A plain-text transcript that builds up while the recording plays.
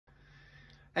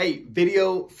Hey,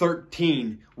 video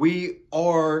 13. We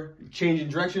are changing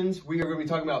directions. We are going to be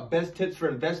talking about best tips for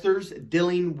investors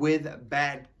dealing with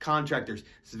bad contractors.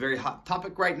 It's a very hot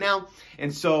topic right now.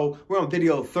 And so we're on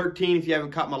video 13. If you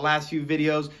haven't caught my last few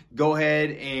videos, go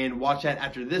ahead and watch that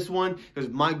after this one, because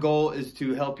my goal is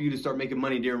to help you to start making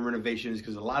money during renovations,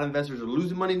 because a lot of investors are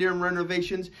losing money during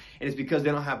renovations, and it's because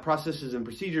they don't have processes and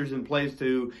procedures in place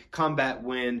to combat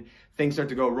when things start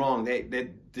to go wrong. They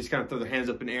just kind of throw their hands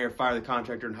up in the air, fire the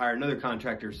contractor, and hire another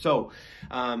contractor. So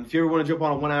if you ever want to jump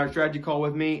on a 1-hour strategy call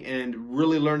with me and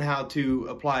really learn how to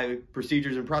apply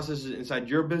procedures and processes inside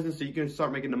your business so you can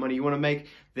start making the money you want to make,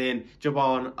 then jump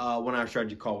on a 1-hour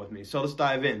strategy call with me. So let's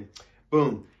dive in.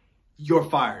 Boom. You're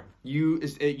fired.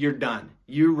 You're done.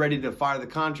 You're ready to fire the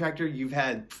contractor. You've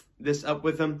had this up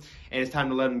with them, and it's time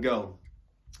to let them go.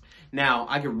 Now,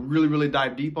 I could really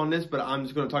dive deep on this, but I'm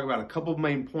just going to talk about a couple of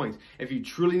main points. If you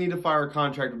truly need to fire a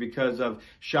contractor because of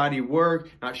shoddy work,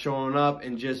 not showing up,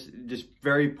 and just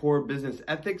very poor business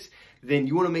ethics, then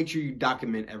you want to make sure you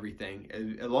document everything.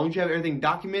 As long as you have everything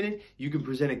documented, you can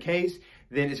present a case,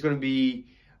 then it's going to be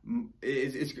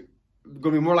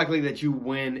more likely that you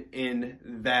win in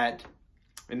that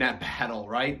battle,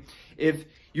 right? If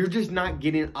you're just not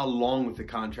getting along with the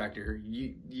contractor,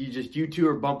 you two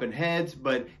are bumping heads,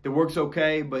 but the work's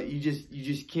okay, but you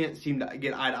just can't seem to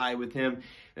get eye to eye with him,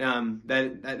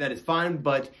 that is fine,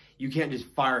 but you can't just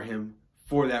fire him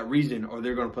for that reason, or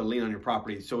they're going to put a lien on your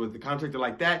property. So with a contractor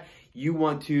like that, you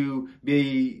want to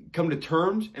come to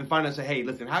terms and find out, say, hey,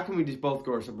 listen, how can we just both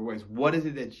go our separate ways? What is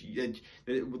it that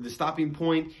the stopping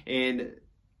point? And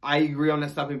I agree on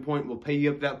that stopping point. We'll pay you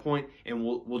up to that point, and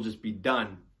we'll just be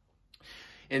done.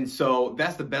 And so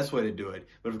that's the best way to do it.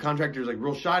 But if a contractor is like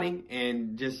real shoddy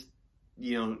and just,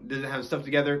 doesn't have stuff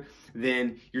together,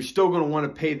 then you're still going to want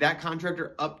to pay that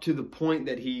contractor up to the point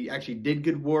that he actually did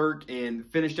good work and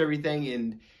finished everything,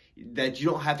 and that you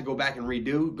don't have to go back and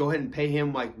redo. Go ahead and pay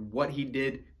him like what he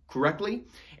did correctly.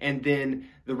 And then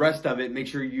the rest of it, make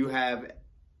sure you have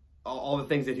all the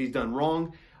things that he's done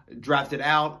wrong drafted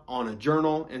out on a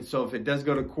journal. And so if it does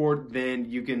go to court,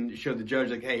 then you can show the judge,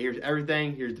 like, hey, here's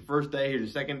everything. Here's the first day, here's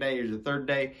the second day, here's the third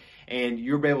day. And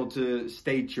you'll be able to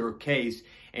state your case,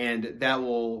 and that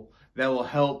will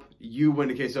help you win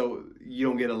the case, so you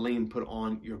don't get a lien put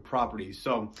on your property.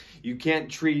 So you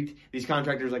can't treat these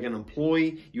contractors like an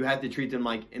employee. You have to treat them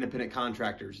like independent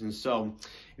contractors. And so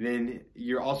then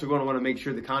you're also going to want to make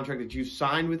sure the contract that you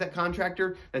signed with that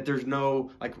contractor, that there's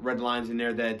no like red lines in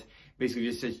there that basically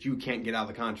just says you can't get out of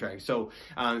the contract. So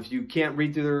if you can't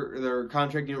read through their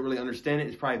contract, you don't really understand it,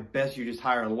 it's probably best you just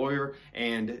hire a lawyer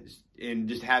and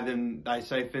just have them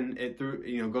siphon it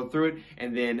through, go through it,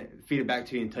 and then feed it back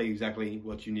to you and tell you exactly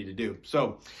what you need to do.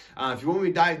 So if you want me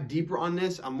to dive deeper on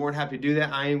this, I'm more than happy to do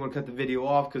that. I am going to cut the video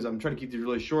off because I'm trying to keep this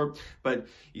really short. But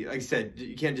like I said,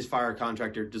 you can't just fire a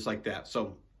contractor just like that.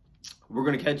 So we're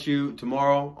going to catch you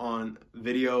tomorrow on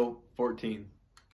video 14.